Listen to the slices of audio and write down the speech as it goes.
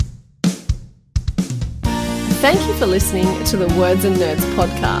Thank you for listening to the Words and Nerds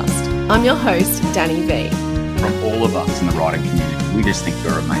podcast. I'm your host, Danny V. From all of us in the writing community, we just think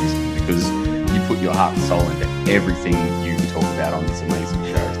you're amazing because you put your heart and soul into everything you talk about on this amazing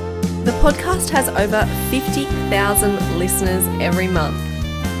show. The podcast has over 50,000 listeners every month.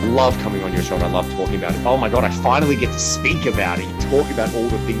 I love coming on your show and I love talking about it. Oh my God, I finally get to speak about it. You talk about all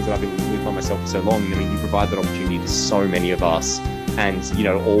the things that I've been living by myself for so long. I mean, you provide that opportunity to so many of us and,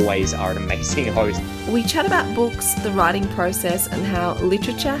 always are an amazing host. We chat about books, the writing process, and how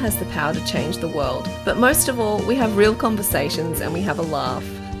literature has the power to change the world. But most of all, we have real conversations and we have a laugh.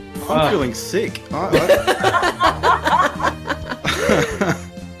 I'm feeling sick.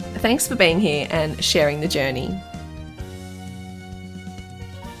 Thanks for being here and sharing the journey.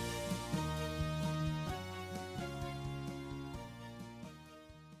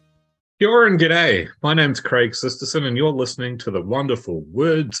 Kia ora and g'day. My name's Craig Sisterson and you're listening to the wonderful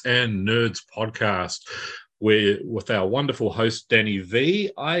Words and Nerds podcast. We're with our wonderful host, Danny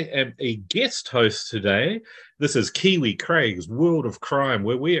V. I am a guest host today. This is Kiwi Craig's World of Crime,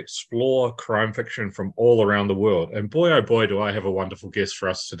 where we explore crime fiction from all around the world. And boy, oh boy, do I have a wonderful guest for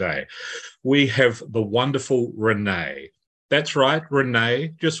us today. We have the wonderful Renee. That's right,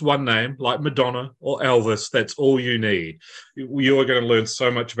 Renee, just one name, like Madonna or Elvis, that's all you need. You are going to learn so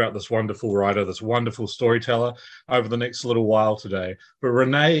much about this wonderful writer, this wonderful storyteller over the next little while today. But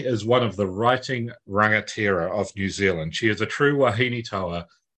Renee is one of the writing rangatira of New Zealand. She is a true wahine toa,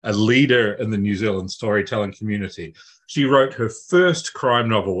 a leader in the New Zealand storytelling community. She wrote her first crime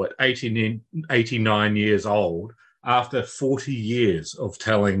novel at 89 years old after 40 years of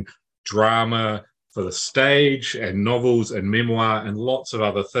telling drama for the stage and novels and memoir and lots of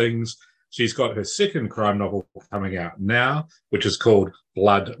other things. She's got her second crime novel coming out now, which is called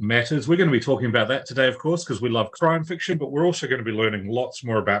Blood Matters. We're going to be talking about that today, of course, because we love crime fiction, but we're also going to be learning lots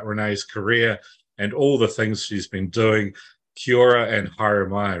more about Renee's career and all the things she's been doing. Kia ora and haere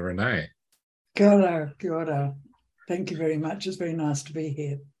mai, Renee. Kia ora, kia ora. Thank you very much. It's very nice to be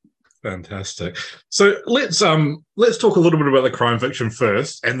here. Fantastic. So let's talk a little bit about the crime fiction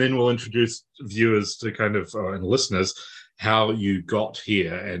first, and then we'll introduce viewers to and listeners how you got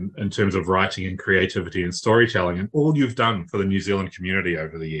here and in terms of writing and creativity and storytelling and all you've done for the New Zealand community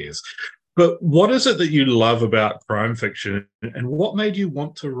over the years. But what is it that you love about crime fiction, and what made you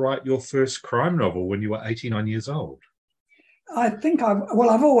want to write your first crime novel when you were 89 years old? I think I've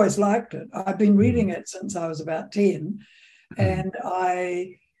always liked it. I've been reading it since I was about 10, and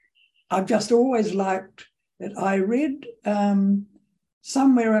I've just always liked it. I read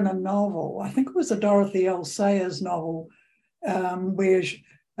somewhere in a novel, I think it was a Dorothy L. Sayers novel, where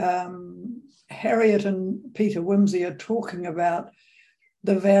Harriet and Peter Wimsey are talking about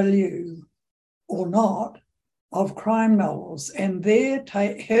the value or not of crime novels, and her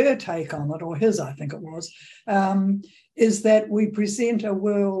take on it, or his, I think it was, is that we present a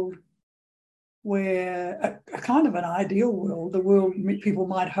world where a kind of an ideal world, the world people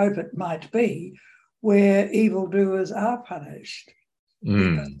might hope it might be, where evildoers are punished.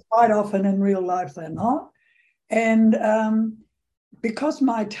 Because quite often in real life they're not. And because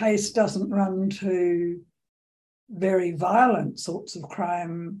my taste doesn't run to very violent sorts of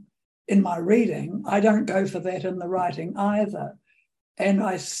crime in my reading, I don't go for that in the writing either. And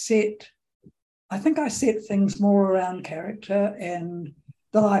I think I set things more around character and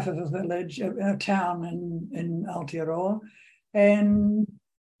the life of a village, a town in Aotearoa, and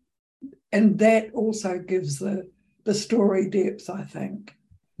that also gives the story depth, I think.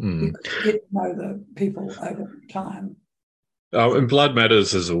 Because you get to know the people over time. And Blood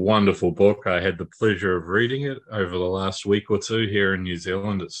Matters is a wonderful book. I had the pleasure of reading it over the last week or two here in New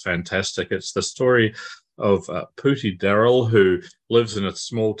Zealand. It's fantastic. It's the story of Puti Darrell, who lives in a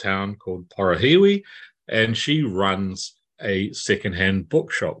small town called Porohiwi, and she runs a secondhand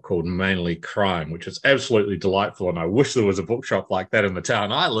bookshop called Mainly Crime, which is absolutely delightful. And I wish there was a bookshop like that in the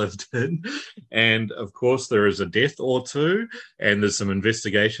town I lived in. And of course, there is a death or two, and there's some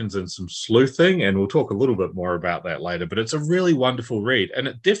investigations and some sleuthing. And we'll talk a little bit more about that later. But it's a really wonderful read. And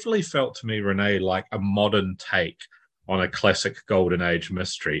it definitely felt to me, Renee, like a modern take on a classic Golden Age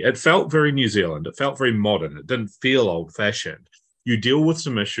mystery. It felt very New Zealand. It felt very modern. It didn't feel old-fashioned. You deal with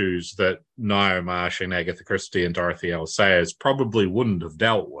some issues that Ngaio Marsh and Agatha Christie and Dorothy L. Sayers probably wouldn't have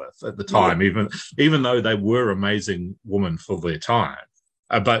dealt with at the time, even though they were amazing women for their time.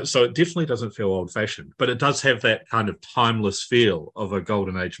 But so it definitely doesn't feel old-fashioned, but it does have that kind of timeless feel of a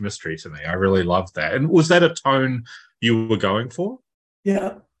Golden Age mystery to me. I really love that. And was that a tone you were going for?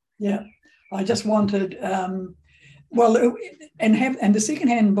 Yeah. I just wanted, and the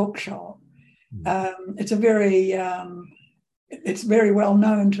secondhand bookshop. It's a very it's very well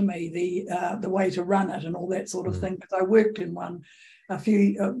known to me, the way to run it and all that sort of thing, because I worked in one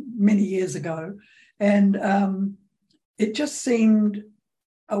many years ago, and it just seemed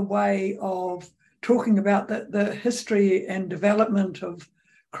a way of talking about the history and development of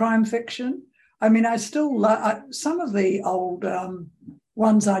crime fiction. I mean, I still some of the old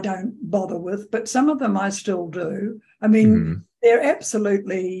ones I don't bother with, but some of them I still do. I mean, they're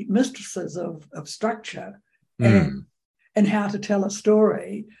absolutely mistresses of structure and how to tell a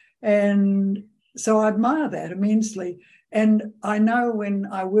story. And so I admire that immensely. And I know when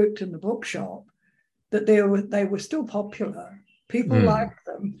I worked in the bookshop that they were still popular. People liked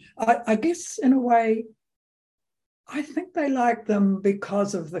them. I guess in a way, I think they like them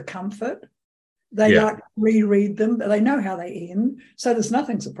because of the comfort. They like to reread them. They know how they end, so there's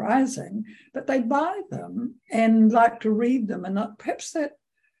nothing surprising. But they buy them and like to read them. And perhaps that,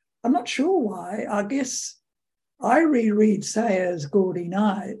 I'm not sure why. I guess I reread Sayers' Gaudy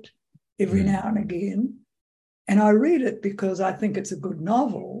Night every now and again. And I read it because I think it's a good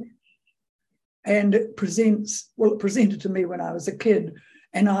novel. And it presented to me when I was a kid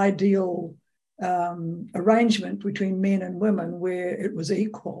an ideal arrangement between men and women where it was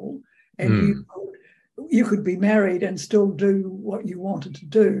equal. And you could be married and still do what you wanted to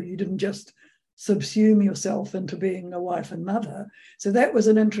do. You didn't just subsume yourself into being a wife and mother. So that was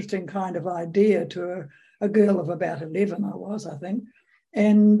an interesting kind of idea to a girl of about 11, I think.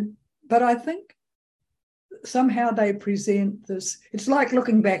 But I think somehow they present this, it's like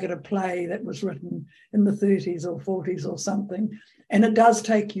looking back at a play that was written in the 30s or 40s or something, and it does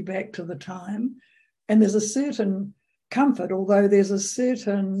take you back to the time. And there's a certain comfort, although there's a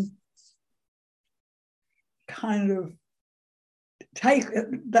certain kind of take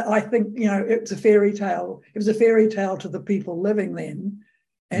that I think, it's a fairy tale. It was a fairy tale to the people living then.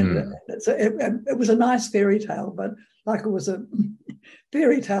 And it was a nice fairy tale, but like it was a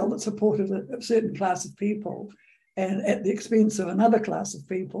fairy tale that supported a certain class of people and at the expense of another class of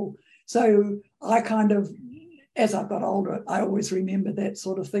people. So I kind of, as I got older, I always remembered that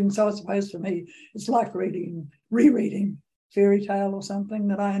sort of thing. So I suppose for me, it's like rereading fairy tale or something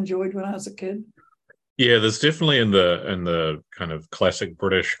that I enjoyed when I was a kid. Yeah, there's definitely in the kind of classic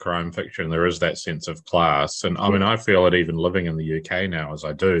British crime fiction, there is that sense of class. And I mean, I feel it even living in the UK now as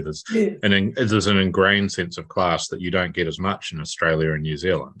I do. There's an ingrained sense of class that you don't get as much in Australia and New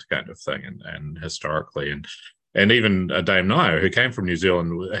Zealand kind of thing, and historically. And even Dame Nio, who came from New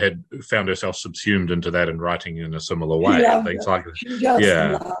Zealand, had found herself subsumed into that and writing in a similar way. Things like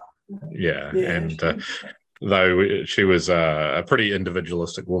though she was a pretty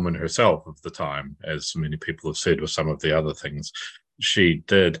individualistic woman herself of the time, as many people have said with some of the other things she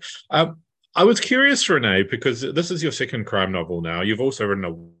did. I was curious, Renee, because this is your second crime novel now. You've also written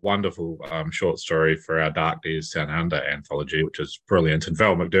a wonderful short story for our Dark Days Down Under anthology, which is brilliant. And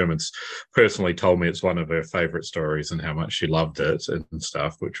Val McDermott's personally told me it's one of her favourite stories and how much she loved it and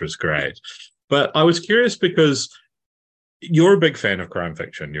stuff, which was great. But I was curious because you're a big fan of crime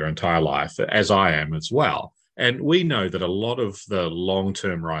fiction your entire life, as I am as well. And we know that a lot of the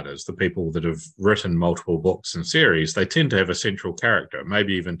long-term writers, the people that have written multiple books and series, they tend to have a central character,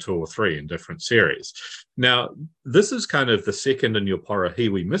 maybe even 2 or 3 in different series. Now, this is kind of the second in your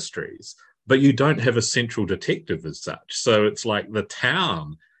Porohiwi mysteries, but you don't have a central detective as such. So it's like the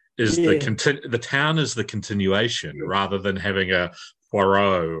town is the town is the continuation rather than having a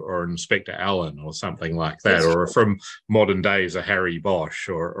Poirot or Inspector Allen or something like that, or from modern days a Harry Bosch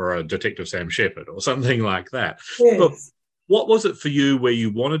or a Detective Sam Shepard or something like that. Yes. But what was it for you where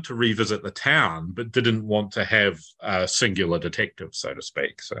you wanted to revisit the town but didn't want to have a singular detective, so to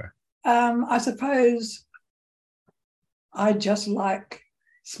speak? So I suppose I just like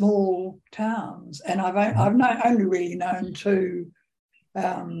small towns, and I've only really known 2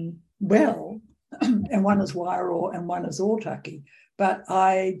 well, and one is Wairoa and one is Otaki. But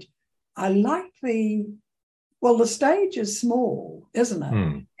I like the stage is small, isn't it?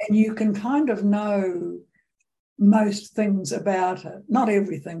 And you can kind of know most things about it. Not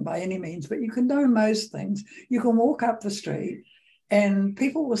everything by any means, but you can know most things. You can walk up the street and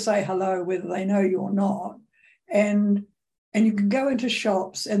people will say hello whether they know you or not. And you can go into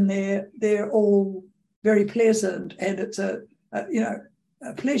shops and they're all very pleasant, and it's a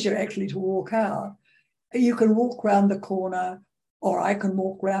pleasure actually to walk out. You can walk around the corner, or I can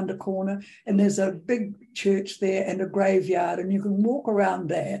walk around a corner, and there's a big church there and a graveyard, and you can walk around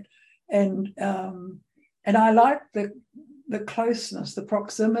that. And I like the closeness, the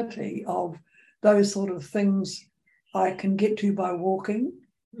proximity of those sort of things I can get to by walking.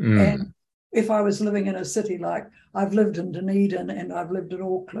 And if I was living in a city, like I've lived in Dunedin and I've lived in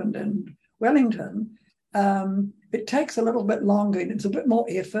Auckland and Wellington, it takes a little bit longer and it's a bit more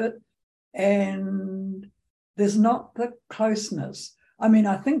effort, and there's not the closeness. I mean,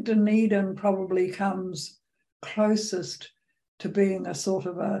 I think Dunedin probably comes closest to being a sort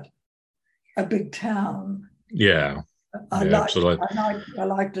of a big town. Yeah. I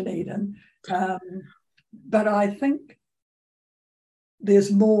like Dunedin, but I think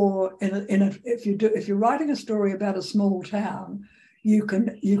there's more if you're writing a story about a small town, you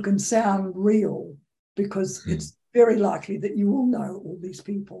can sound real because it's very likely that you will know all these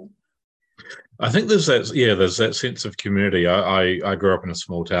people. I think there's that sense of community. I grew up in a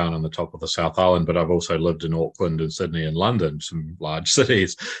small town on the top of the South Island, but I've also lived in Auckland and Sydney and London, some large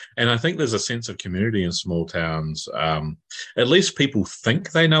cities. And I think there's a sense of community in small towns. At least people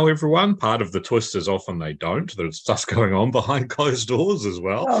think they know everyone. Part of the twist is often they don't. There's stuff going on behind closed doors as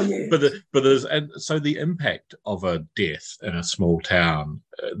well. Oh, yes. So the impact of a death in a small town,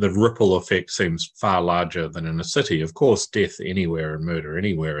 the ripple effect seems far larger than in a city. Of course, death anywhere and murder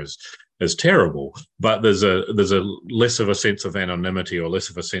anywhere is terrible, but there's a less of a sense of anonymity or less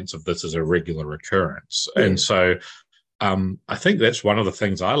of a sense of this as a regular occurrence. Yeah. And so I think that's one of the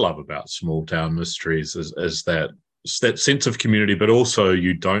things I love about small town mysteries is that sense of community, but also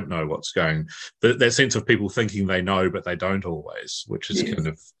you don't know what's going, that sense of people thinking they know, but they don't always, which is kind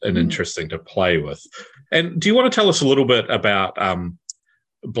of an interesting to play with. And do you want to tell us a little bit about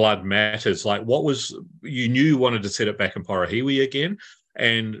Blood Matters? Like, you knew you wanted to set it back in Porohiwi again,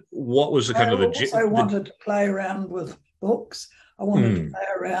 and what was the kind of the... I wanted to play around with books. I wanted to play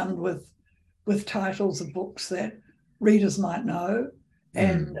around with titles of books that readers might know,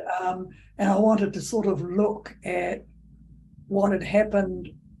 and I wanted to sort of look at what had happened,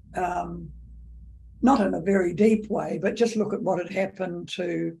 not in a very deep way, but just look at what had happened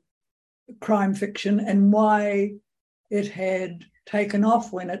to crime fiction and why it had taken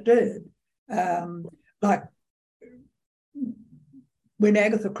off when it did. Like when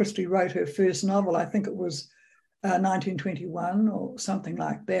Agatha Christie wrote her first novel, I think it was 1921 or something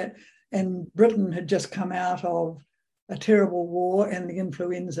like that, and Britain had just come out of a terrible war and the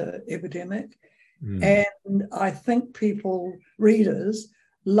influenza epidemic. And I think readers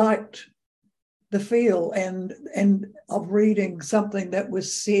liked the feel and of reading something that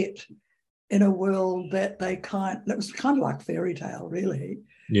was set in a world that was kind of like fairy tale, really.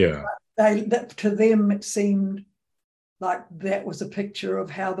 Yeah. That to them it seemed like that was a picture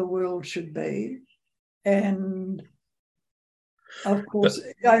of how the world should be. And of course,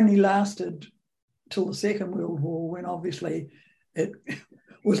 it only lasted till the Second World War, when obviously it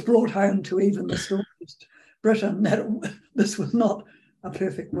was brought home to even the strongest Britain that this was not a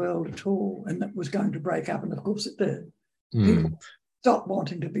perfect world at all, and it was going to break up. And of course it did. People stopped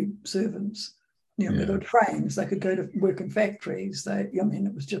wanting to be servants. There were trains, they could go to work in factories.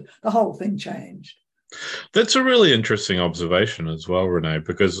 It was just, the whole thing changed. That's a really interesting observation as well, Renee,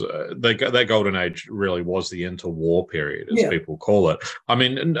 because that golden age really was the interwar period, as people call it. I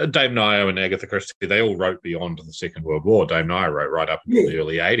mean, Dame Naia and Agatha Christie, they all wrote beyond the Second World War. Dame Naia wrote right up until the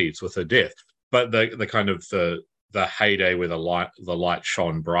early 80s with her death. But the kind of the heyday where the light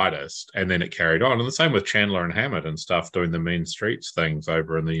shone brightest, and then it carried on. And the same with Chandler and Hammett and stuff doing the mean streets things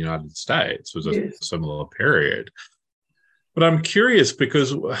over in the United States was a similar period. But I'm curious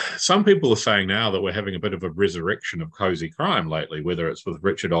because some people are saying now that we're having a bit of a resurrection of cozy crime lately, whether it's with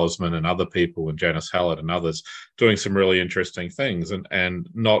Richard Osman and other people and Janice Hallett and others doing some really interesting things, and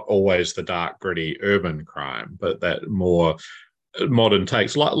not always the dark, gritty urban crime, but that more modern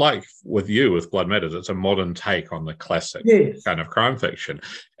takes, like with you with Blood Matters. It's a modern take on the classic kind of crime fiction.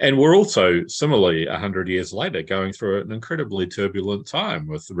 And we're also similarly 100 years later going through an incredibly turbulent time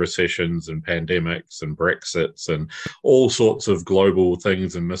with recessions and pandemics and Brexits and all sorts of global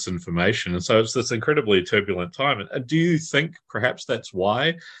things and misinformation. And so it's this incredibly turbulent time. And do you think perhaps that's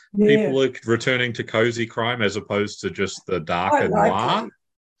why people are returning to cozy crime as opposed to just the dark and noir?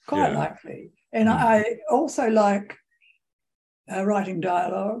 Quite likely. And I also like writing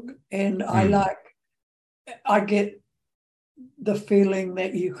dialogue, and I get the feeling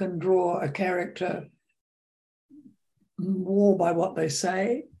that you can draw a character more by what they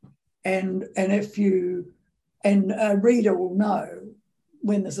say, and a reader will know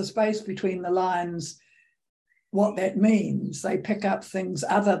when there's a space between the lines what that means. They pick up things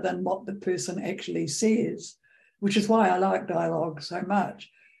other than what the person actually says, which is why I like dialogue so much.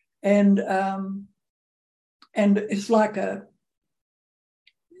 And it's like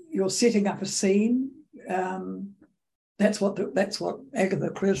you're setting up a scene. That's what Agatha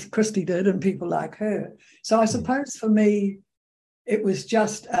Christie did, and people like her. So I suppose for me, it was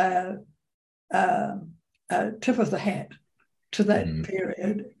just a tip of the hat to that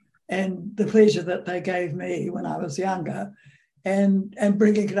period, and the pleasure that they gave me when I was younger, and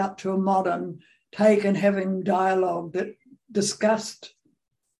bringing it up to a modern take and having dialogue that discussed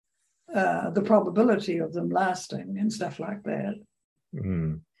the probability of them lasting and stuff like that.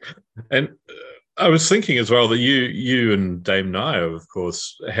 Mm. And I was thinking as well that you and Dame Naya, of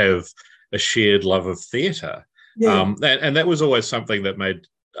course, have a shared love of theatre. Yeah. And that was always something that made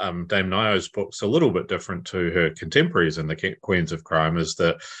Dame Naya's books a little bit different to her contemporaries in the Queens of Crime, is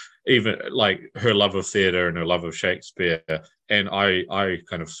that even like her love of theatre and her love of Shakespeare, and I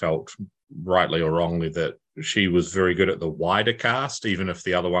kind of felt, rightly or wrongly, that she was very good at the wider cast, even if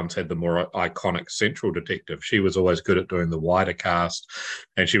the other ones had the more iconic central detective. She was always good at doing the wider cast,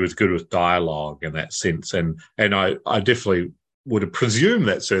 and she was good with dialogue in that sense. And I definitely would have presumed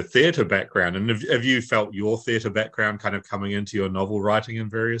that's her theatre background. And have you felt your theatre background kind of coming into your novel writing in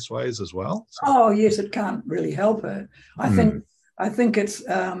various ways as well? Oh, yes, it can't really help it. I think it's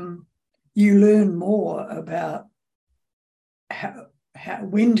you learn more about how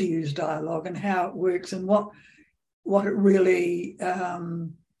when to use dialogue and how it works and what it really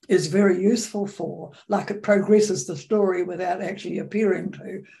is very useful for. Like, it progresses the story without actually appearing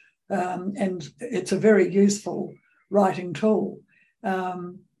to, and it's a very useful writing tool.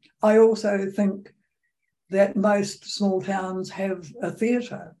 I also think that most small towns have a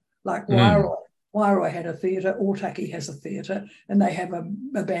theatre, like Wairoa. Wairoa had a theatre, Otaki has a theatre, and they have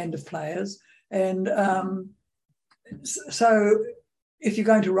a band of players. And so if you're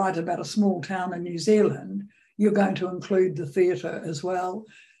going to write about a small town in New Zealand, you're going to include the theatre as well.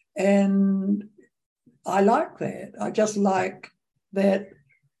 And I like that. I just like that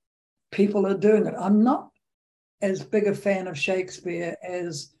people are doing it. I'm not as big a fan of Shakespeare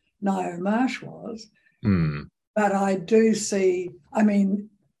as Ngaio Marsh was, but I do see, I mean,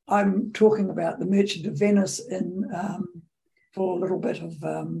 I'm talking about The Merchant of Venice in for a little bit of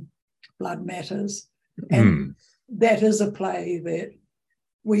Blood Matters. And that is a play that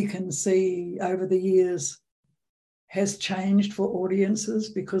we can see over the years has changed for audiences,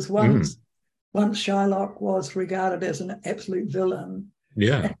 because once Shylock was regarded as an absolute villain.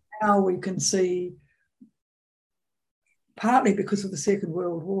 Yeah. And now we can see, partly because of the Second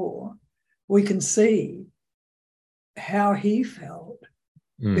World War, we can see how he felt,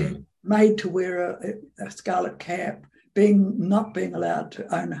 being made to wear a scarlet cap, not being allowed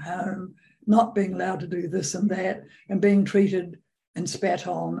to own a home, not being allowed to do this and that, and being treated and spat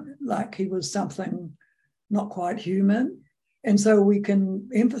on like he was something not quite human. And so we can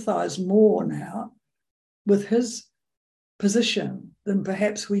empathise more now with his position than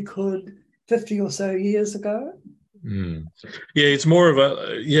perhaps we could 50 or so years ago. Yeah, it's more of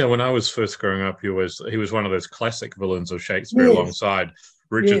a, when I was first growing up, he was one of those classic villains of Shakespeare, alongside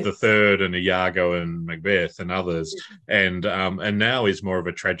Richard III and Iago and Macbeth and others. And now he's more of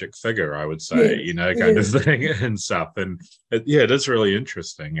a tragic figure, I would say, kind of thing and stuff. And it is really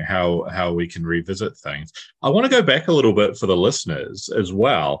interesting how we can revisit things. I want to go back a little bit for the listeners as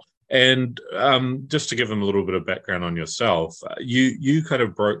well. And just to give them a little bit of background on yourself, you kind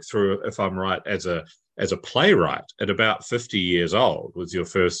of broke through, if I'm right, as a playwright at about 50 years old. Was your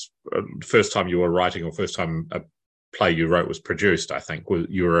first time you were writing, or first time a play you wrote was produced, I think.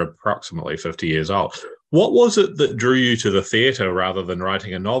 You were approximately 50 years old. What was it that drew you to the theatre rather than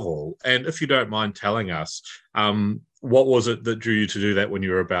writing a novel? And if you don't mind telling us, what was it that drew you to do that when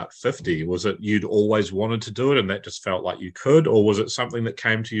you were about 50? Was it you'd always wanted to do it and that just felt like you could, or was it something that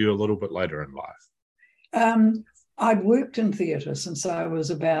came to you a little bit later in life? I'd worked in theatre since I was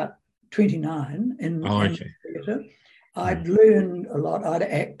about 29 in theatre. I'd learned a lot. I'd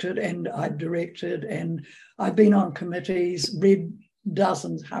acted and I'd directed, and I'd been on committees, read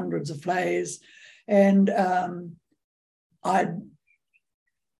dozens, hundreds of plays, and I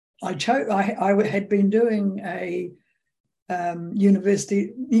had been doing a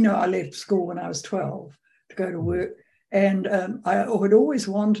university. I left school when I was 12 to go to work, and I had always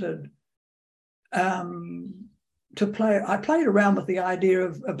wanted to play. I played around with the idea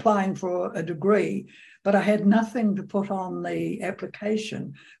of applying for a degree, but I had nothing to put on the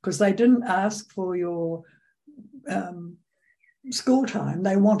application because they didn't ask for your school time.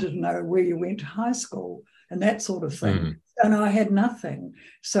 They wanted to know where you went to high school and that sort of thing. And I had nothing.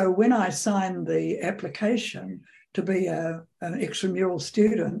 So when I signed the application to be an extramural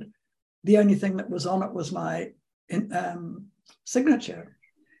student, the only thing that was on it was my signature.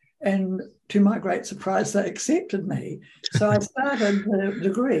 And to my great surprise, they accepted me. So I started the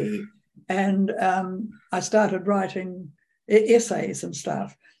degree, and I started writing essays and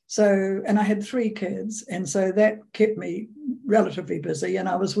stuff. So, and I had 3 kids, and so that kept me relatively busy, and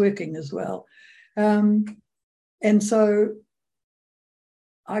I was working as well. And so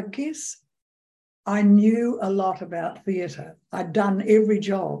I guess I knew a lot about theatre. I'd done every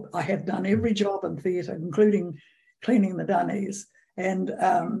job. I have done every job in theatre, including cleaning the dunnies. And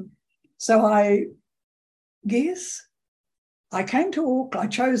so I guess I came to Auckland. I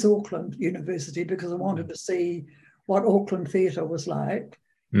chose Auckland University because I wanted to see what Auckland theatre was like.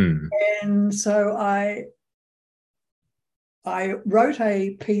 And so I wrote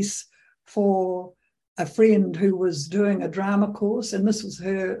a piece for a friend who was doing a drama course, and this was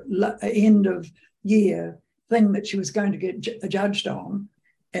her end of year thing that she was going to get judged on.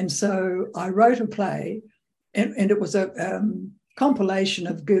 And so I wrote a play, and it was a compilation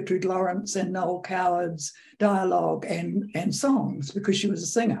of Gertrude Lawrence and Noel Coward's dialogue and songs, because she was a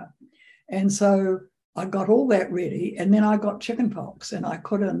singer. And so I got all that ready, and then I got chickenpox and I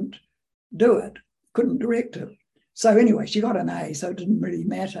couldn't do it, couldn't direct it. So anyway, she got an A, so it didn't really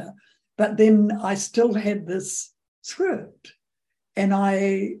matter. But then I still had this script, and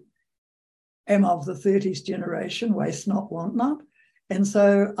I am of the 30s generation, waste not, want not. And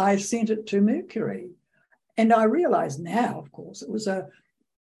so I sent it to Mercury. And I realize now, of course, it was a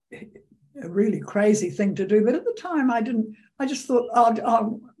really crazy thing to do. But at the time, I just thought,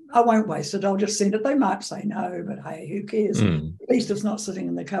 I won't waste it. I'll just send it. They might say no, but hey, who cares? At least it's not sitting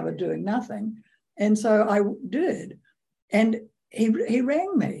in the cupboard doing nothing. And so I did. And he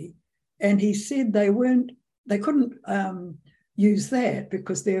rang me, and he said they couldn't use that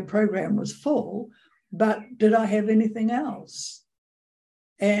because their program was full, but did I have anything else?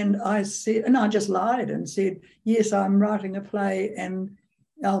 And I said, and I just lied and said, yes, I'm writing a play and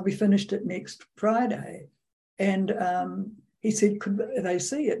I'll be finished it next Friday. And he said, could they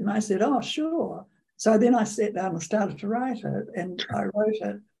see it? And I said, oh, sure. So then I sat down and started to write it, and I wrote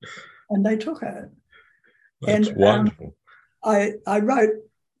it, and they took it. That's wonderful. I wrote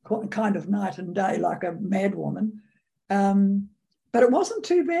kind of night and day like a mad woman, but it wasn't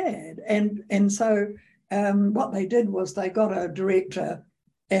too bad. And so what they did was they got a director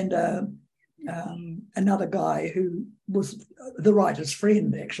and another guy who was the writer's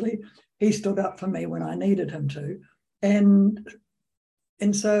friend, actually. He stood up for me when I needed him to. And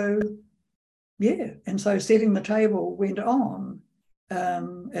so, yeah, and so Setting the Table went on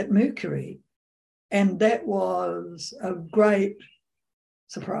at Mercury. And that was a great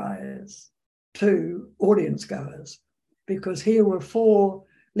surprise to audience goers, because here were 4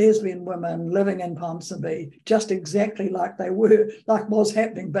 lesbian women living in Ponsonby, just exactly like they were, like was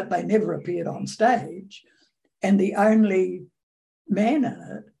happening, but they never appeared on stage. And the only man in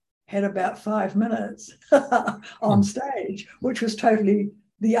it had about 5 minutes on stage, which was totally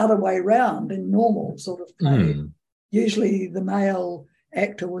the other way round in normal sort of play. Usually the male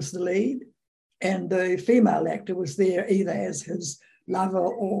actor was the lead, and the female actor was there either as his lover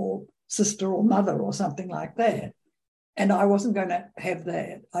or sister or mother or something like that. And I wasn't going to have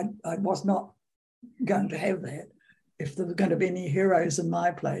that. I was not going to have that. If there were going to be any heroes in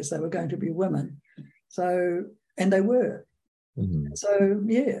my plays, they were going to be women. So, and they were. So,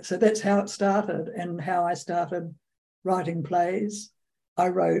 yeah, so that's how it started and how I started writing plays. I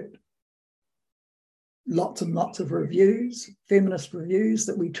wrote lots and lots of reviews, feminist reviews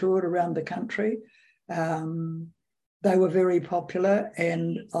that we toured around the country. They were very popular,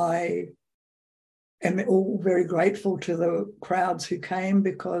 and I am all very grateful to the crowds who came,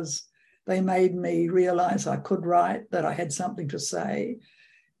 because they made me realise I could write, that I had something to say.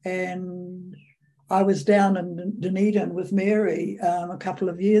 And I was down in Dunedin with Mary a couple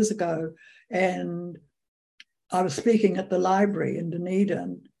of years ago, and I was speaking at the library in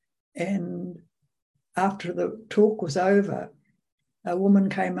Dunedin, and after the talk was over, a woman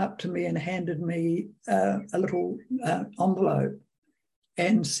came up to me and handed me a little envelope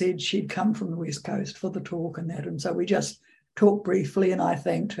and said she'd come from the West Coast for the talk and that. And so we just talked briefly, and I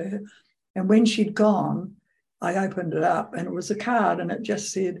thanked her. And when she'd gone, I opened it up, and it was a card, and it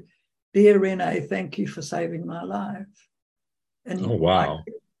just said, "Dear Renee, thank you for saving my life." And oh, wow.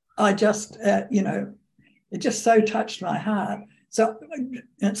 I just, it just so touched my heart. So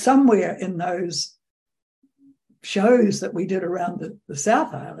somewhere in those shows that we did around the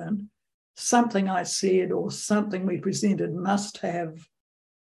South Island, something I said or something we presented must have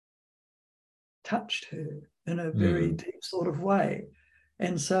touched her in a very deep sort of way.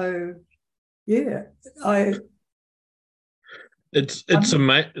 And so, yeah, it's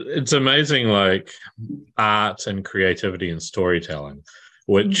amazing, like art and creativity and storytelling,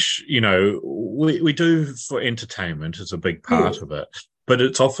 which we do for entertainment is a big part of it, but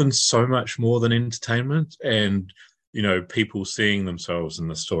it's often so much more than entertainment. And people seeing themselves in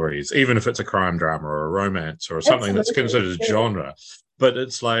the stories, even if it's a crime drama or a romance or something that's considered a genre, but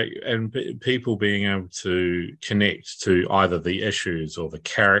it's like, and people being able to connect to either the issues or the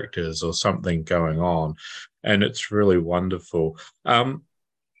characters or something going on, and it's really wonderful.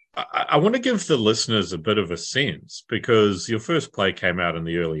 I want to give the listeners a bit of a sense, because your first play came out in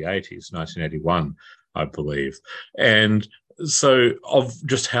the early 80s, 1981, I believe. And so of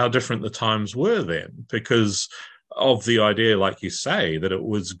just how different the times were then, because of the idea, like you say, that it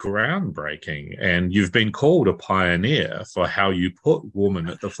was groundbreaking, and you've been called a pioneer for how you put woman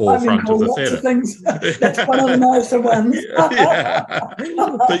at the forefront of the theatre. Things. That's one of the nicer ones. Yeah.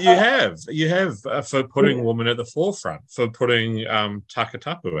 But you have for putting woman at the forefront, for putting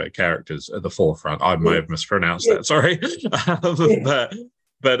Takatapu characters at the forefront. I may have mispronounced that, sorry.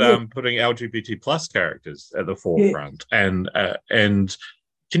 But putting LGBT plus characters at the forefront, and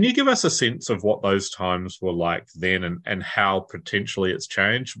can you give us a sense of what those times were like then, and how potentially it's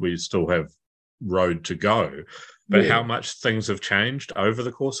changed? We still have road to go, but how much things have changed over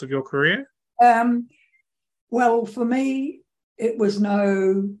the course of your career? Well, for me, it was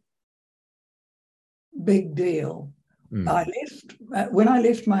no big deal. When I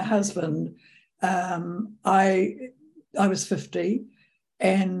left my husband, I was 50,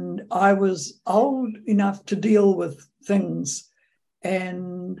 and I was old enough to deal with things.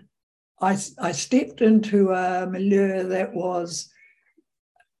 And I stepped into a milieu that was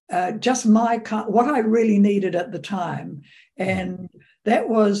just what I really needed at the time. And that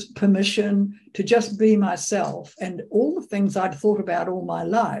was permission to just be myself. And all the things I'd thought about all my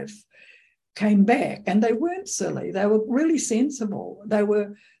life came back, and they weren't silly. They were really sensible. They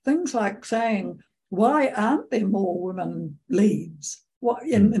were things like saying, why aren't there more women leads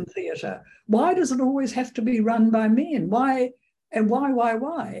in theatre? Why does it always have to be run by men? Why? And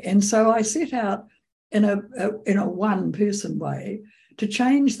why? And so I set out in a one-person way to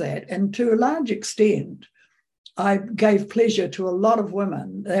change that. And to a large extent, I gave pleasure to a lot of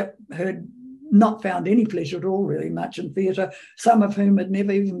women that had not found any pleasure at all really much in theatre, some of whom had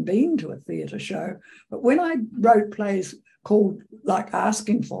never even been to a theatre show. But when I wrote plays called like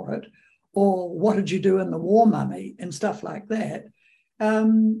Asking for It, or What Did You Do in the War Mummy, and stuff like that,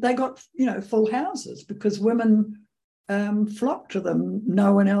 they got, full houses, because women flocked to them.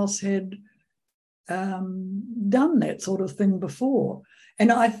 No one else had done that sort of thing before. And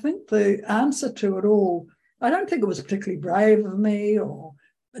I think the answer to it all, I don't think it was particularly brave of me, or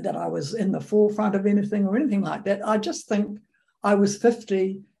that I was in the forefront of anything or anything like that. I just think I was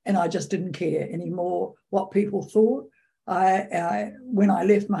 50 and I just didn't care anymore what people thought. When I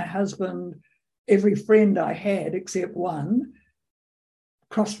left my husband, every friend I had, except one,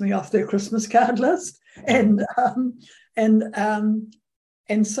 crossed me off their Christmas card list. And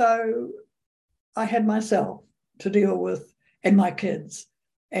so I had myself to deal with, and my kids.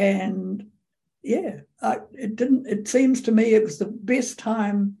 And it seems to me it was the best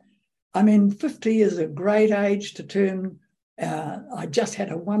time. I mean, 50 is a great age to turn. I just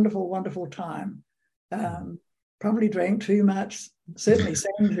had a wonderful, wonderful time. Probably drank too much, certainly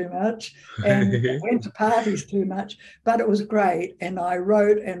sang too much, and went to parties too much, but it was great. And I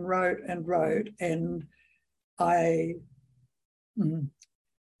wrote and wrote and wrote, and I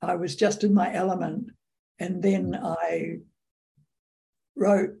was just in my element. And then I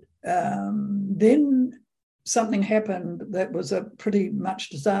wrote, then something happened that was a pretty much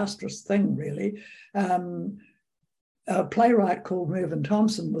disastrous thing, really. A playwright called Mervyn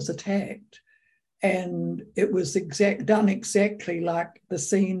Thompson was attacked, and it was done exactly like the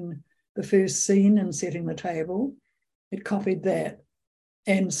first scene in Setting the Table. It copied that.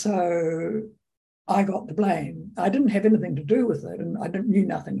 And so I got the blame. I didn't have anything to do with it, and I knew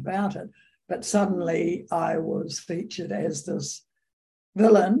nothing about it. But suddenly I was featured as this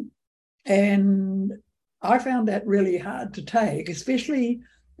villain, and I found that really hard to take, especially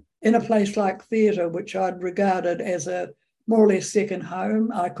in a place like theatre, which I'd regarded as a more or less second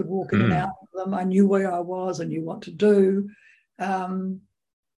home. I could walk in and out of them. I knew where I was. I knew what to do. So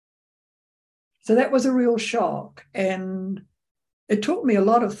that was a real shock. And it taught me a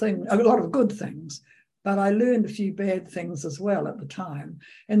lot of good things, but I learned a few bad things as well at the time.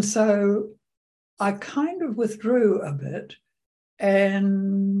 And so I kind of withdrew a bit.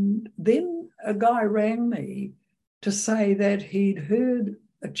 And then a guy rang me to say that he'd heard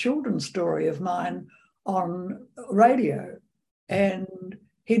a children's story of mine on radio, and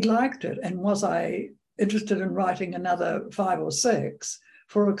he'd liked it, and was I interested in writing another 5 or 6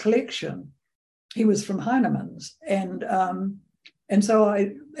 for a collection. He was from Heinemann's, and so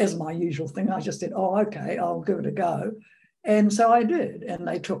I, as my usual thing, I just said, oh, okay, I'll give it a go. And so I did, and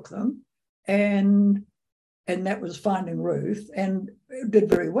they took them, and that was Finding Ruth, and it did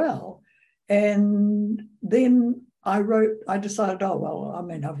very well. And then I decided, oh, well, I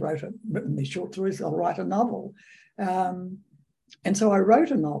mean, I've written these short stories, I'll write a novel. And so I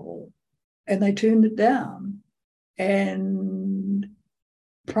wrote a novel and they turned it down. And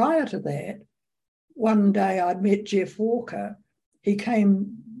prior to that, one day I'd met Jeff Walker. He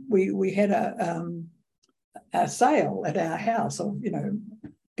came, we had a sale at our house, or,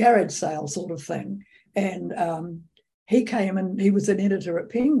 garage sale sort of thing. And he came, and he was an editor at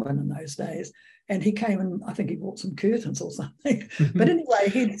Penguin in those days. And he came, and I think he bought some curtains or something. But anyway,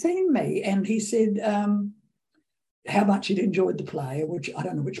 he'd seen me and he said how much he'd enjoyed the play, which I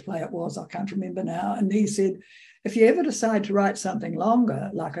don't know which play it was, I can't remember now. And he said, if you ever decide to write something longer,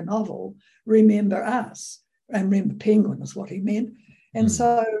 like a novel, remember us. And remember Penguin is what he meant. And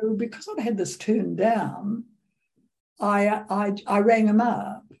so because I'd had this turned down, I rang him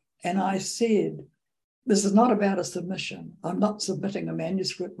up and I said, this is not about a submission. I'm not submitting a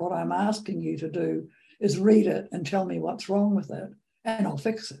manuscript. What I'm asking you to do is read it and tell me what's wrong with it, and I'll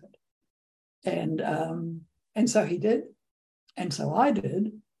fix it. And so he did, and so I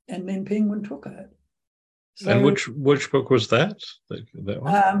did, and then Penguin took it. So, and which book was that? That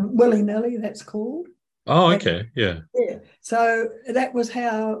one? Willy Nilly, that's called. Oh, okay, yeah. Yeah. So that was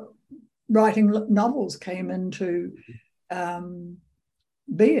how writing novels came into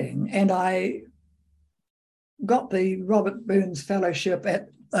being, and I got the Robert Burns Fellowship at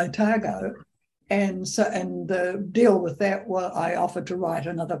Otago, and the deal with that was I offered to write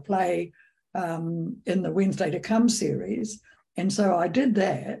another play in the Wednesday to Come series, and so I did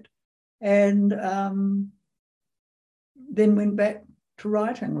that, and then went back to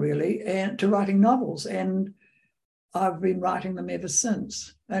writing, really, and to writing novels, and I've been writing them ever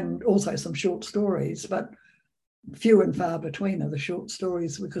since, and also some short stories, but few and far between are the short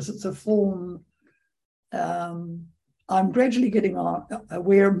stories because it's a form. I'm gradually getting more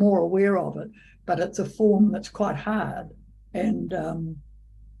aware of it, but it's a form that's quite hard, but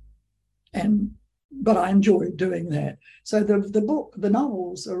I enjoy doing that. So the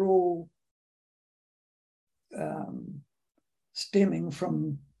novels are all stemming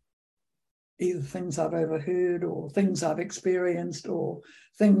from either things I've overheard or things I've experienced or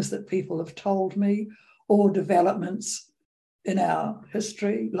things that people have told me or developments in our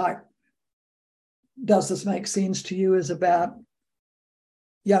history, like Does This Make Sense to You is about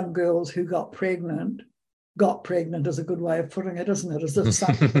young girls who got pregnant. Got pregnant is a good way of putting it, isn't it? As if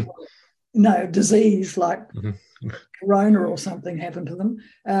something, disease like corona or something happened to them.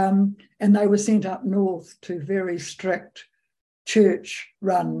 And they were sent up north to very strict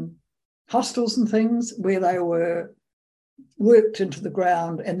church-run hostels and things where they were worked into the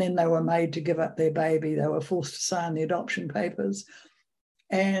ground, and then they were made to give up their baby. They were forced to sign the adoption papers.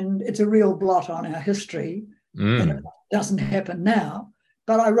 And it's a real blot on our history. And it doesn't happen now.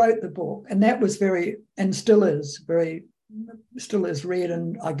 But I wrote the book, and that was still is read,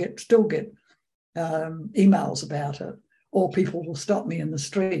 and I still get emails about it, or people will stop me in the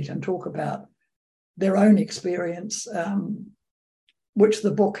street and talk about their own experience, which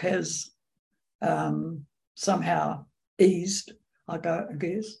the book has somehow eased, I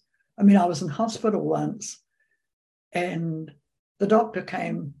guess. I mean, I was in hospital once, and the doctor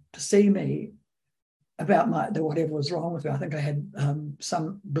came to see me about whatever was wrong with me. I think I had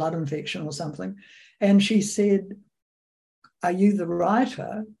some blood infection or something. And she said, "Are you the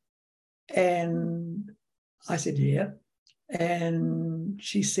writer?" And I said, "Yeah." And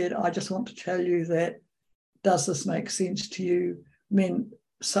she said, "I just want to tell you that Does This Make Sense to You meant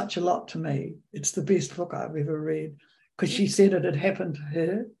such a lot to me. It's the best book I've ever read." Because she said it had happened to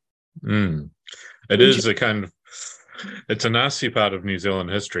her. It is it's a nasty part of New Zealand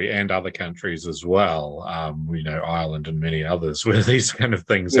history and other countries as well, Ireland and many others, where these kind of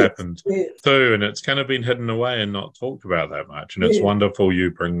things happened too, and it's kind of been hidden away and not talked about that much, and it's wonderful you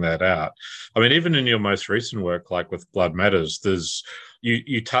bring that out. I mean, even in your most recent work, like with Blood Matters, there's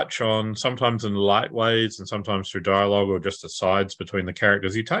you touch on, sometimes in light ways and sometimes through dialogue or just asides between the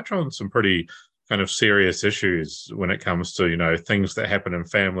characters, you touch on some pretty kind of serious issues when it comes to, things that happen in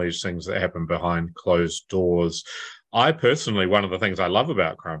families, things that happen behind closed doors. I personally, one of the things I love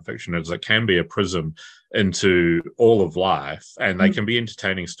about crime fiction is it can be a prism into all of life, and they can be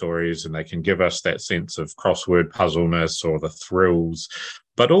entertaining stories, and they can give us that sense of crossword puzzleness or the thrills.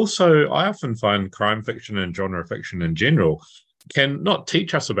 But also, I often find crime fiction and genre fiction in general can not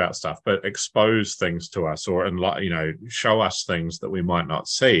teach us about stuff, but expose things to us, or show us things that we might not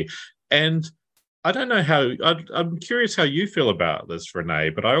see. And I don't know I'm curious how you feel about this, Renee,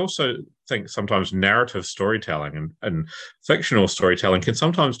 but I also think sometimes narrative storytelling and fictional storytelling can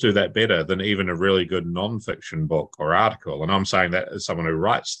sometimes do that better than even a really good non-fiction book or article. And I'm saying that as someone who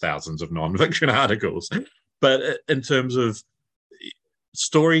writes thousands of non-fiction articles. But in terms of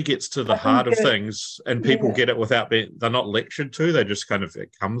story gets to the heart of things, and people get it without they're not lectured to, they just kind of,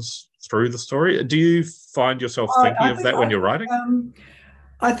 it comes through the story. Do you find yourself thinking of that when you're writing?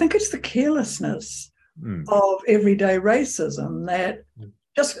 I think it's the carelessness of everyday racism that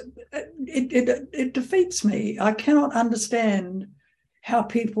just it defeats me. I cannot understand how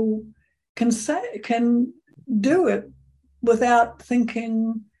people can do it without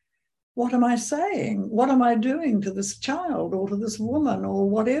thinking, what am I saying? What am I doing to this child or to this woman or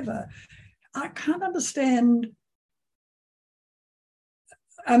whatever? I can't understand.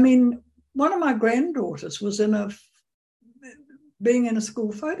 I mean, one of my granddaughters was being in a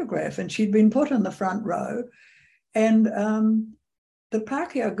school photograph, and she'd been put in the front row, and the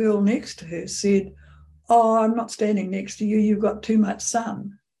Pākehā girl next to her said, "Oh, I'm not standing next to you, you've got too much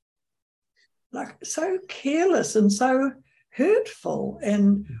sun." Like, so careless and so hurtful,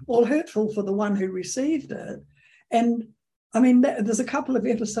 and hurtful for the one who received it. And I mean, there's a couple of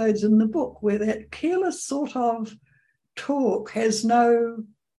episodes in the book where that careless sort of talk has no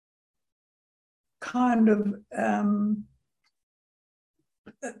kind of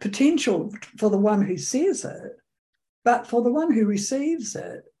potential for the one who says it, but for the one who receives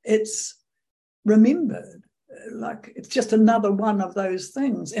it, it's remembered. Like, it's just another one of those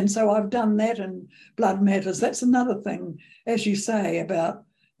things. And so I've done that in Blood Matters. That's another thing, as you say, about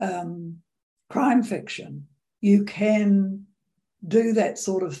crime fiction. You can do that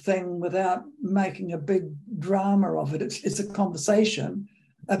sort of thing without making a big drama of it. It's a conversation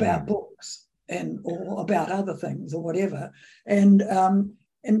about books or about other things or whatever. And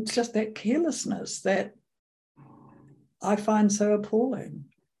it's just that carelessness that I find so appalling.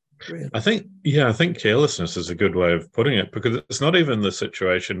 Really. I think carelessness is a good way of putting it, because it's not even the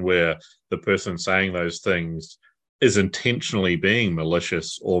situation where the person saying those things is intentionally being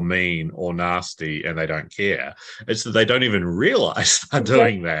malicious or mean or nasty and they don't care. It's that they don't even realize they're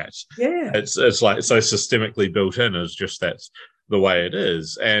doing that. Yeah. It's like so systemically built in, as just that's the way it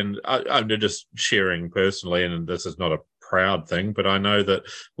is. And I'm just sharing personally, and this is not a proud thing, but I know that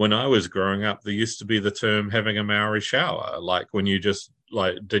when I was growing up, there used to be the term having a Maori shower, like when you just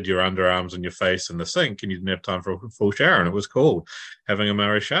did your underarms and your face in the sink and you didn't have time for a full shower, and it was called having a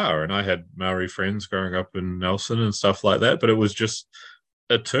Maori shower. And I had Maori friends growing up in Nelson and stuff like that, but it was just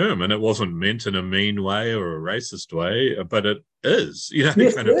a term, and it wasn't meant in a mean way or a racist way, but it is, yes,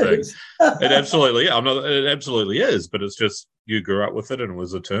 kind of thing. It absolutely is, but it's just you grew up with it and it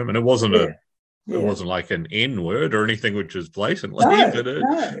was a term, and it wasn't it wasn't like an N word or anything, which is blatantly,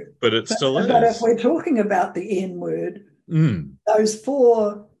 but it still is. But if we're talking about the N word, those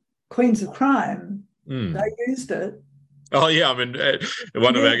 4 queens of crime, they used it. Oh, yeah. I mean,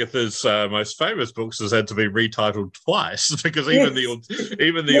 one of Agatha's most famous books has had to be retitled twice, because even the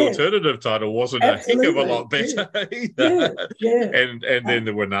alternative title wasn't a heck of a lot better either. And then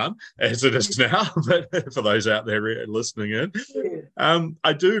there were none, as it is now, but for those out there listening in.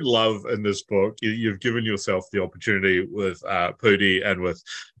 I do love in this book, you've given yourself the opportunity with Pudi and with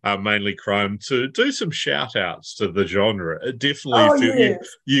Mainly Crime to do some shout outs to the genre. It definitely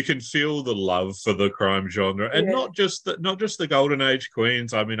you can feel the love for the crime genre, and not just the golden age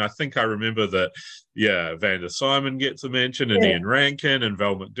queens. I mean, I think I remember that Vanda Simon gets a mention, and Ian Rankin and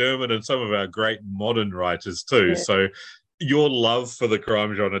Val McDermott, and some of our great modern writers too. So your love for the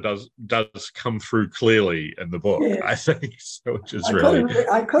crime genre does come through clearly in the book, I think, so, which is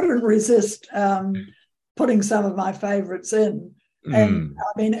I couldn't resist putting some of my favorites in. And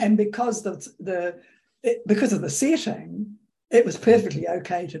I mean, and because of the setting, it was perfectly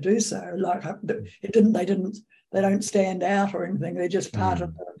okay to do so. Like, they don't stand out or anything. They're just part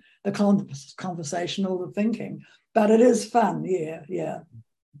of the conversation or the thinking. But it is fun.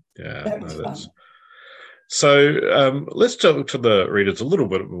 That was fun. So let's talk to the readers a little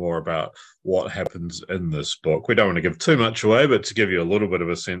bit more about what happens in this book. We don't want to give too much away, but to give you a little bit of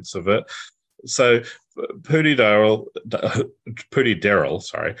a sense of it. So Pudi Darrell,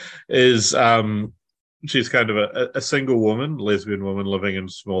 is she's kind of a single woman, lesbian woman living in a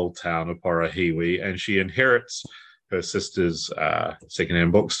small town of Parahiwi, and she inherits her sister's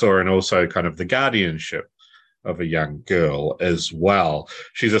secondhand bookstore and also kind of the guardianship of a young girl as well.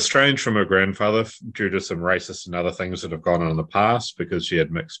 She's estranged from her grandfather due to some racist and other things that have gone on in the past because she had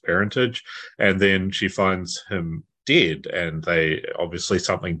mixed parentage, and then she finds him dead, and obviously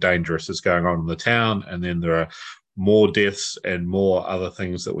something dangerous is going on in the town, and then there are more deaths and more other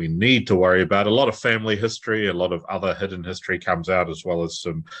things that we need to worry about. A lot of family history, a lot of other hidden history comes out, as well as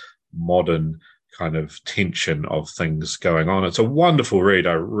some modern kind of tension of things going on. It's a wonderful read.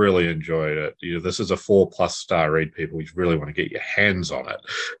 I really enjoyed it. This is a 4+ star read, people. You really want to get your hands on it.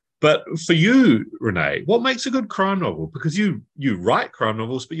 But for you, Renee, what makes a good crime novel? Because you write crime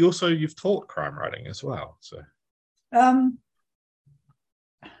novels, but you've taught crime writing as well. So,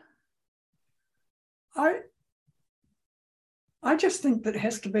 I just think that it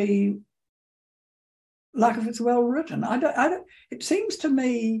has to be like if it's well written. I don't. It seems to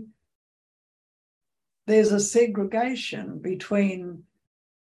me there's a segregation between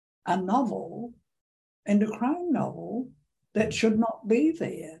a novel and a crime novel that should not be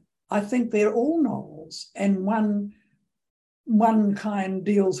there. I think they're all novels, and one kind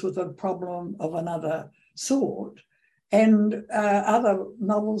deals with a problem of another sort, and other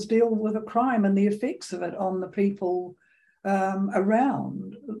novels deal with a crime and the effects of it on the people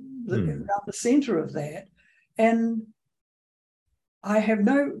around the centre of that. And I have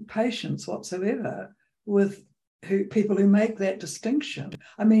no patience whatsoever with people who make that distinction.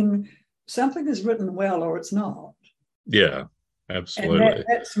 I mean, something is written well or it's not. Yeah, absolutely. And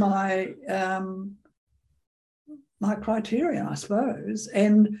that's my my criterion, I suppose.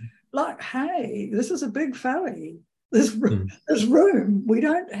 And like, hey, this is a big valley. This room, we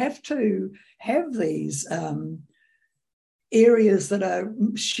don't have to have these areas that are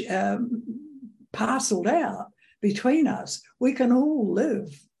parceled out between us. We can all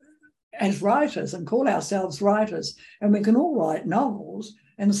live as writers and call ourselves writers, and we can all write novels,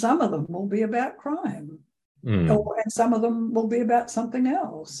 and some of them will be about crime, and some of them will be about something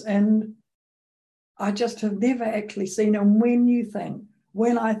else. And I just have never actually seen. And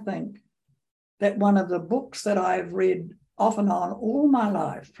when I think that one of the books that I've read off and on all my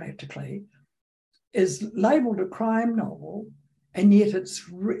life practically is labelled a crime novel, and yet it's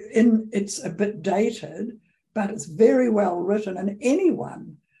a bit dated, but it's very well written, and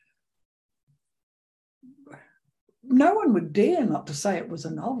no one would dare not to say it was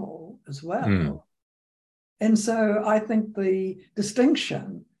a novel as well. And so I think the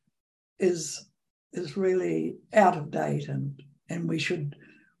distinction is really out of date, and we should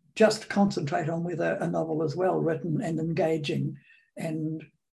just concentrate on whether a novel is well written and engaging and,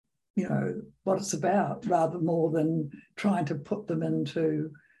 you know, what it's about, rather more than trying to put them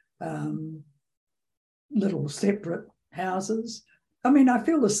into little separate houses. I mean, I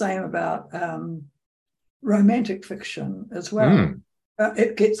feel the same about romantic fiction as well.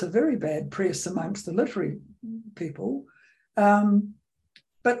 It gets a very bad press amongst the literary people.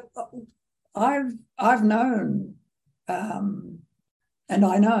 But I've known and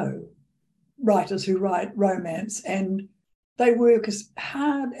I know writers who write romance, and they work as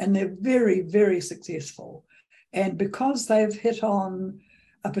hard and they're very, very successful. And because they've hit on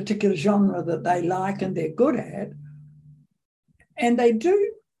a particular genre that they like and they're good at, and they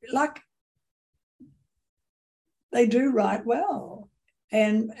do write well.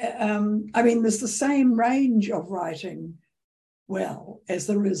 And I mean, there's the same range of writing well as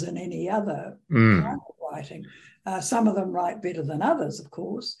there is in any other kind of writing. Some of them write better than others, of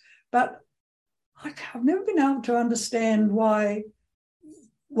course, but I've never been able to understand why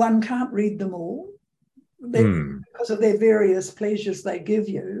one can't read them all because of their various pleasures they give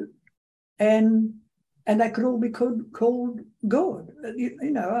you, and they could all be called good. That's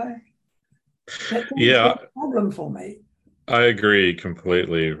a problem for me. I agree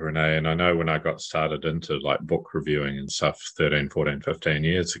completely, Renee. And I know when I got started into like book reviewing and stuff 13, 14, 15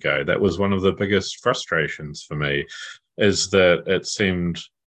 years ago, that was one of the biggest frustrations for me, is that it seemed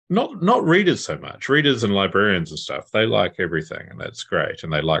not readers so much. Readers and librarians and stuff, they like everything and that's great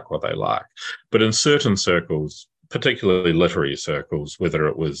and they like what they like. But in certain circles, particularly literary circles, whether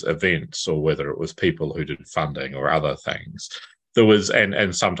it was events or whether it was people who did funding or other things, there was,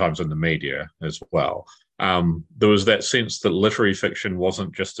 and sometimes in the media as well, there was that sense that literary fiction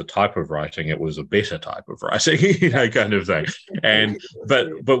wasn't just a type of writing; it was a better type of writing, kind of thing. And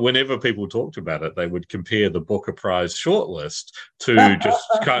but whenever people talked about it, they would compare the Booker Prize shortlist to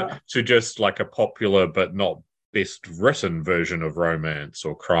just like a popular but not best written version of romance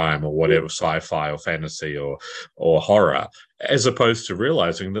or crime or whatever, sci-fi or fantasy or horror, as opposed to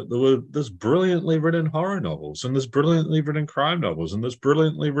realizing that there's brilliantly written horror novels, and there's brilliantly written crime novels, and there's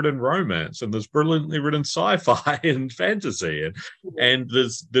brilliantly written romance, and there's brilliantly written sci-fi and fantasy, and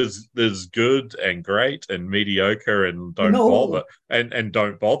there's good and great and mediocre and don't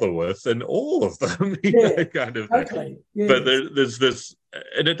bother with, and all of them, kind of thing. Okay. Yes. But there's this,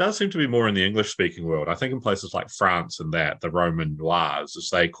 and it does seem to be more in the English-speaking world. I think in places like France and the Roman noirs, as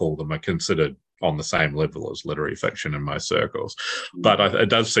they call them, are considered on the same level as literary fiction in most circles. But it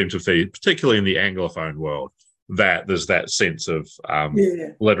does seem to be, particularly in the Anglophone world, that there's that sense of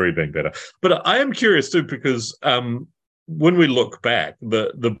literary being better. But I am curious too, because when we look back,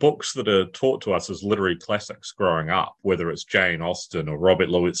 the books that are taught to us as literary classics growing up, whether it's Jane Austen or Robert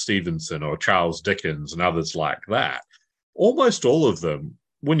Louis Stevenson or Charles Dickens and others like that, almost all of them,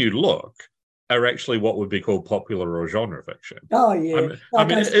 when you look, are actually what would be called popular or genre fiction. Oh, yeah.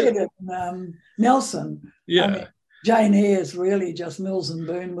 I said in Nelson. Yeah. I mean, Jane Eyre is really just Mills and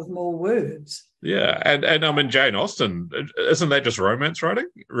Boon with more words. Yeah, and I mean, Jane Austen, isn't that just romance writing,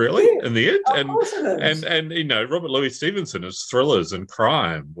 really, in the end? Of course it is. And you know, Robert Louis Stevenson is thrillers and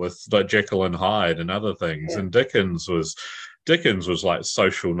crime with like Jekyll and Hyde and other things. Yeah. And Dickens was like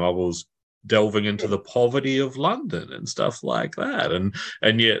social novels delving into the poverty of London and stuff like that.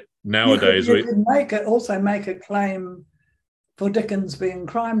 And yet nowadays you could also make a claim for Dickens being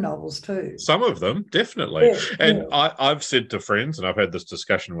crime novels too. Some of them, definitely. Yeah, and yeah. I've said to friends, and I've had this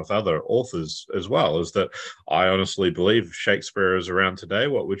discussion with other authors as well, is that I honestly believe if Shakespeare is around today,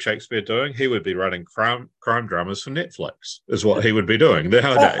 what would Shakespeare doing? He would be writing crime dramas for Netflix, is what he would be doing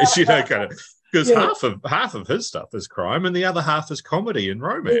nowadays, you know, kind of. Because half of his stuff is crime and the other half is comedy and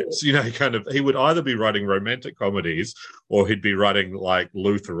romance. You know, kind of, he would either be writing romantic comedies or he'd be writing like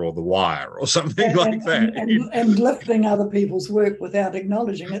Luther or The Wire or something like that. And lifting other people's work without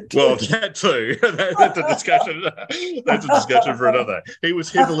acknowledging it too. Well, that too. That's a discussion. That's a discussion for another. He was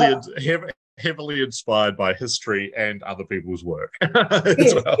heavily inspired by history and other people's work.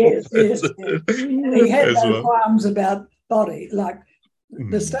 Yes. And he had no qualms about body, like.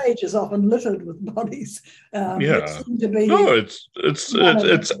 The stage is often littered with bodies. Seem to be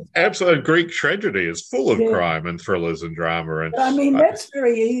it's absolute. Greek tragedy is full of crime and thrillers and drama. And but I mean, that's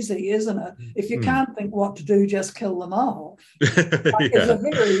very easy, isn't it? If you can't think what to do, just kill them off. It's a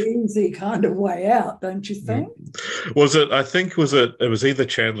very easy kind of way out, don't you think? Was it? I think it was either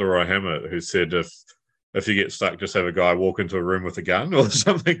Chandler or Hammett who said if you get stuck, just have a guy walk into a room with a gun or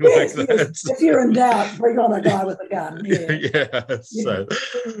something like that. Yes. If you're in doubt, bring on a guy with a gun. Yeah. So,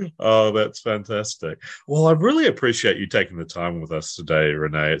 that's fantastic. Well, I really appreciate you taking the time with us today,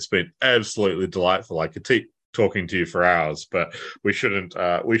 Renee. It's been absolutely delightful. I could keep talking to you for hours, but we shouldn't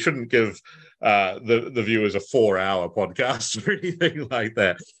give the viewers a 4-hour podcast or anything like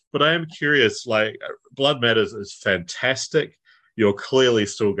that. But I am curious, like, Blood Matters is fantastic. You're clearly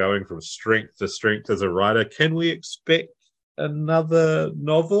still going from strength to strength as a writer. Can we expect another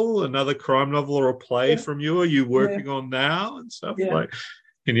novel, another crime novel or a play from you? Are you working on now and stuff? Like,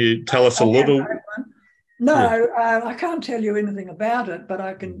 can you tell us a little? No, I can't tell you anything about it, but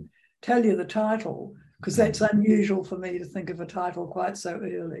I can tell you the title because that's unusual for me to think of a title quite so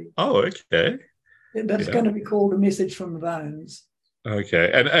early. Oh, okay. But it's going to be called A Message from the Bones. Okay,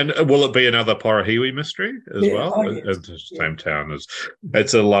 and will it be another Parahiwi mystery as well? Oh, yes. It's the same town as.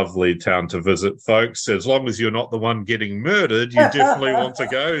 It's a lovely town to visit, folks. As long as you're not the one getting murdered, you definitely want to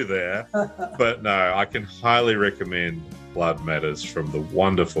go there. But no, I can highly recommend Blood Matters from the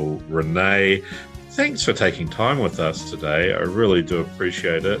wonderful Renee. Thanks for taking time with us today. I really do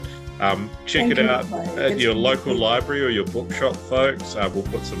appreciate it. Check it out at your local library or your bookshop, folks. We'll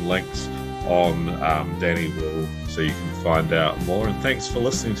put some links on Danny Will so you can find out more. And thanks for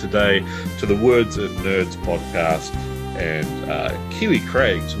listening today to the Words and Nerds podcast and Kiwi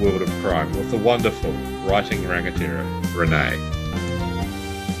Craig's World of Crime with the wonderful writing rangatira, Renee.